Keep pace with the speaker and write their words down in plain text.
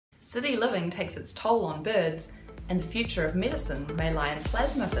City living takes its toll on birds, and the future of medicine may lie in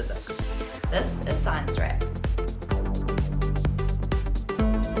plasma physics. This is Science Wrap.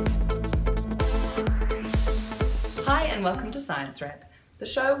 Hi and welcome to Science Wrap, the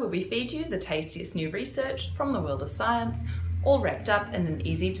show where we feed you the tastiest new research from the world of science, all wrapped up in an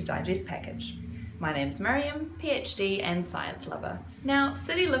easy to digest package. My name's Miriam, PhD and science lover. Now,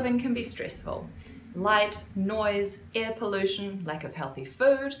 city living can be stressful. Light, noise, air pollution, lack of healthy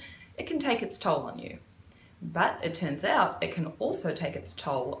food, it can take its toll on you. But it turns out it can also take its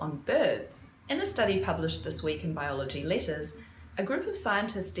toll on birds. In a study published this week in Biology Letters, a group of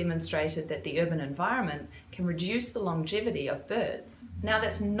scientists demonstrated that the urban environment can reduce the longevity of birds. Now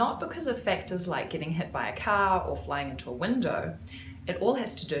that's not because of factors like getting hit by a car or flying into a window. It all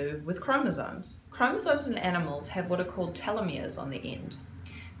has to do with chromosomes. Chromosomes in animals have what are called telomeres on the end.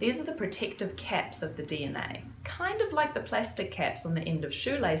 These are the protective caps of the DNA, kind of like the plastic caps on the end of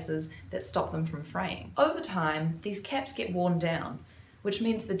shoelaces that stop them from fraying. Over time, these caps get worn down, which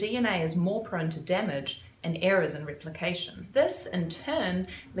means the DNA is more prone to damage and errors in replication. This, in turn,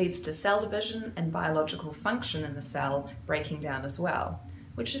 leads to cell division and biological function in the cell breaking down as well,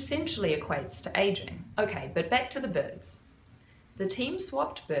 which essentially equates to aging. Okay, but back to the birds. The team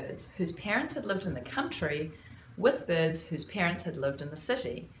swapped birds whose parents had lived in the country with birds whose parents had lived in the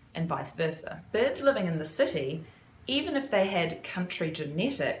city, and vice versa. Birds living in the city, even if they had country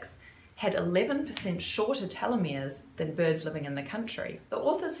genetics, had 11% shorter telomeres than birds living in the country. The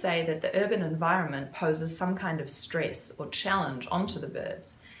authors say that the urban environment poses some kind of stress or challenge onto the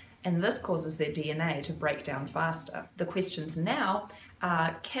birds, and this causes their DNA to break down faster. The questions now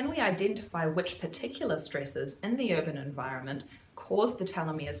are, can we identify which particular stresses in the urban environment cause the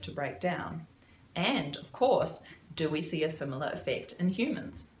telomeres to break down? And, of course, do we see a similar effect in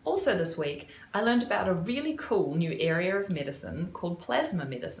humans? Also this week, I learned about a really cool new area of medicine called plasma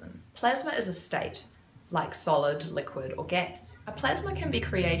medicine. Plasma is a state, like solid, liquid, or gas. A plasma can be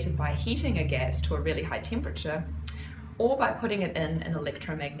created by heating a gas to a really high temperature, or by putting it in an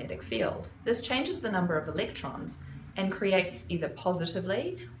electromagnetic field. This changes the number of electrons and creates either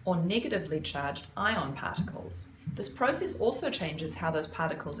positively or negatively charged ion particles. This process also changes how those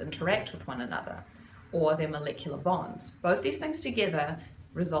particles interact with one another, or their molecular bonds. Both these things together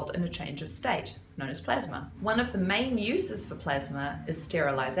result in a change of state, known as plasma. One of the main uses for plasma is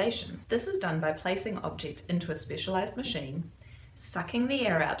sterilization. This is done by placing objects into a specialized machine, sucking the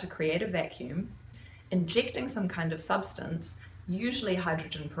air out to create a vacuum, injecting some kind of substance, usually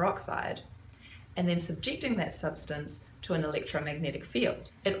hydrogen peroxide, and then subjecting that substance to an electromagnetic field.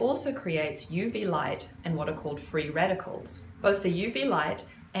 It also creates UV light and what are called free radicals. Both the UV light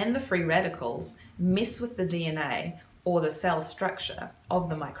and the free radicals mess with the DNA or the cell structure of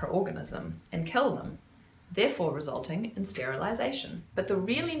the microorganism and kill them, therefore resulting in sterilization. But the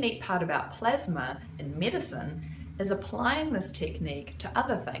really neat part about plasma in medicine is applying this technique to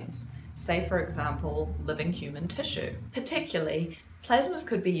other things, say for example, living human tissue. Particularly, plasmas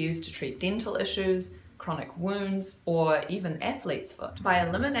could be used to treat dental issues, chronic wounds, or even athlete's foot. By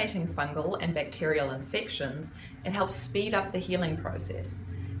eliminating fungal and bacterial infections, it helps speed up the healing process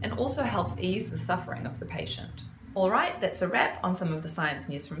and also helps ease the suffering of the patient. Alright, that's a wrap on some of the science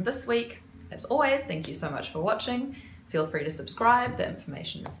news from this week. As always, thank you so much for watching. Feel free to subscribe, the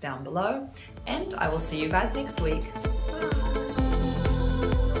information is down below, and I will see you guys next week. Bye.